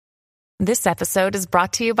This episode is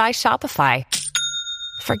brought to you by Shopify.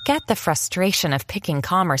 Forget the frustration of picking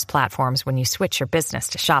commerce platforms when you switch your business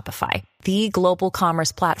to Shopify, the global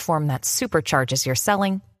commerce platform that supercharges your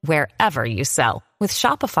selling wherever you sell. With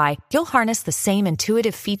Shopify, you'll harness the same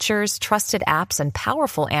intuitive features, trusted apps, and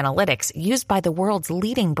powerful analytics used by the world's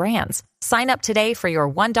leading brands. Sign up today for your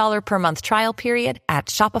 $1 per month trial period at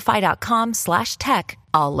shopify.com/tech,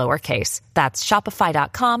 all lowercase. That's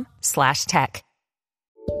shopify.com/tech.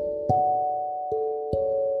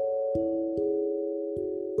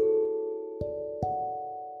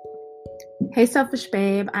 Hey, Selfish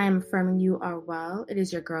Babe, I am affirming you are well. It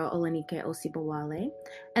is your girl, Olenike Osibowale.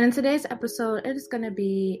 And in today's episode, it is going to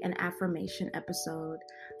be an affirmation episode.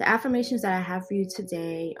 The affirmations that I have for you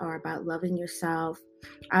today are about loving yourself,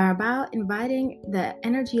 are about inviting the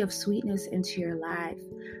energy of sweetness into your life.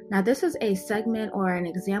 Now, this is a segment or an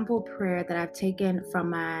example prayer that I've taken from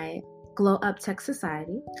my Glow Up Tech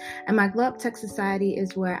Society. And my Glow Up Tech Society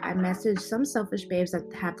is where I message some selfish babes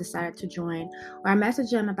that have decided to join, or I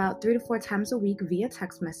message them about 3 to 4 times a week via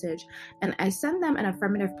text message, and I send them an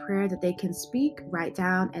affirmative prayer that they can speak, write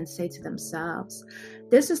down, and say to themselves.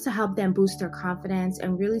 This is to help them boost their confidence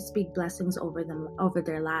and really speak blessings over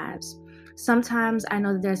their lives. Sometimes I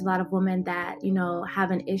know that there's a lot of women that,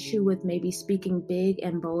 have an issue with maybe speaking big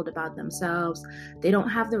and bold about themselves. They don't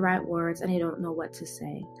have the right words and they don't know what to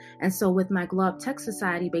say. And so with my Glow Up Tech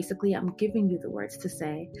Society, basically I'm giving you the words to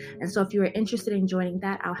say. And so if you are interested in joining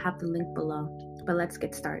that, I'll have the link below. But let's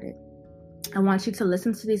get started. I want you to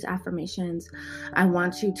listen to these affirmations. I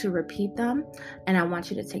want you to repeat them, and I want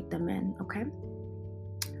you to take them in, okay?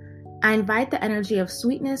 I invite the energy of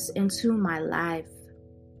sweetness into my life.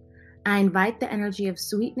 I invite the energy of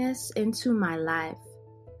sweetness into my life.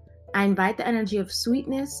 I invite the energy of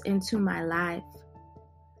sweetness into my life.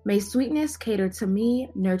 May sweetness cater to me,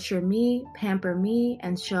 nurture me, pamper me,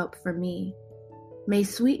 and show up for me. May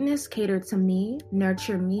sweetness cater to me,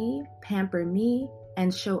 nurture me, pamper me,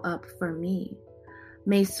 and show up for me.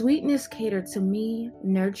 May sweetness cater to me,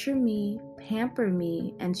 nurture me, pamper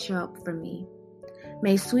me, and show up for me.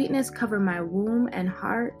 May sweetness cover my womb and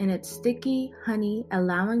heart in its sticky honey,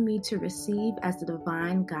 allowing me to receive as the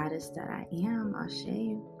divine goddess that I am.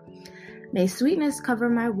 Ashe. May sweetness cover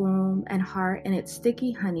my womb and heart in its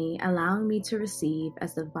sticky honey, allowing me to receive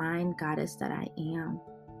as the divine goddess that I am.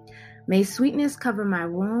 May sweetness cover my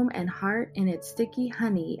womb and heart in its sticky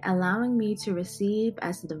honey, allowing me to receive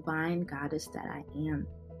as the divine goddess that I am.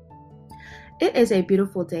 It is a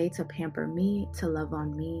beautiful day to pamper me, to love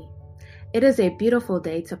on me. It is a beautiful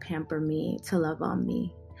day to pamper me, to love on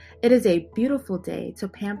me. It is a beautiful day to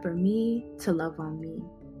pamper me, to love on me.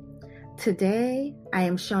 Today, I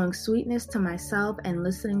am showing sweetness to myself and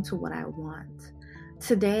listening to what I want.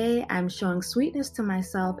 Today, I'm showing sweetness to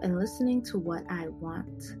myself and listening to what I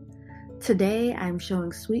want. Today, I'm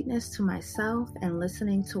showing sweetness to myself and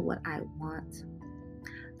listening to what I want.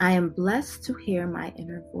 I am blessed to hear my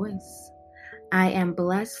inner voice. I am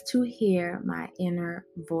blessed to hear my inner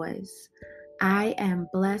voice. I am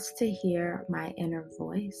blessed to hear my inner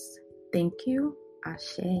voice. Thank you,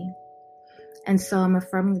 Ashe. And so I'm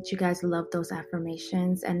affirming that you guys love those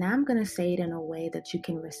affirmations. And now I'm going to say it in a way that you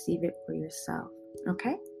can receive it for yourself.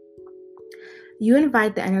 Okay? You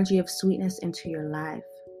invite the energy of sweetness into your life.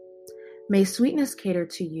 May sweetness cater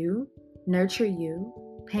to you, nurture you,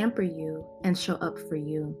 pamper you, and show up for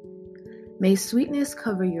you. May sweetness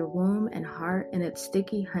cover your womb and heart in its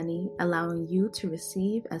sticky honey, allowing you to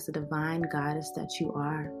receive as the divine goddess that you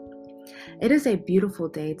are. It is a beautiful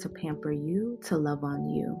day to pamper you, to love on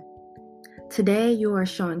you. Today, you are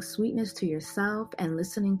showing sweetness to yourself and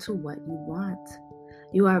listening to what you want.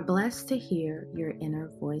 You are blessed to hear your inner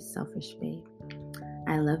voice, selfish babe.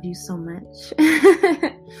 I love you so much.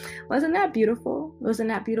 Wasn't that beautiful? Wasn't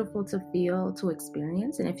that beautiful to feel, to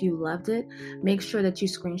experience? And if you loved it, make sure that you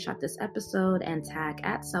screenshot this episode and tag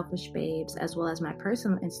at Selfish Babes, as well as my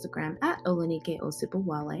personal Instagram at Olenike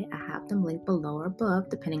Osibowale. I have them linked below or above,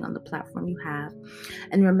 depending on the platform you have.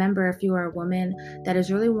 And remember, if you are a woman that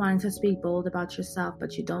is really wanting to speak bold about yourself,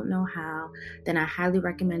 but you don't know how, then I highly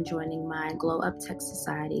recommend joining my Glow Up Tech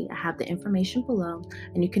Society. I have the information below,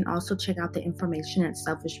 and you can also check out the information at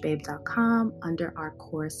selfishbabe.com under our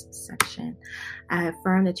course section. I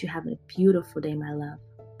affirm that you have a beautiful day, my love.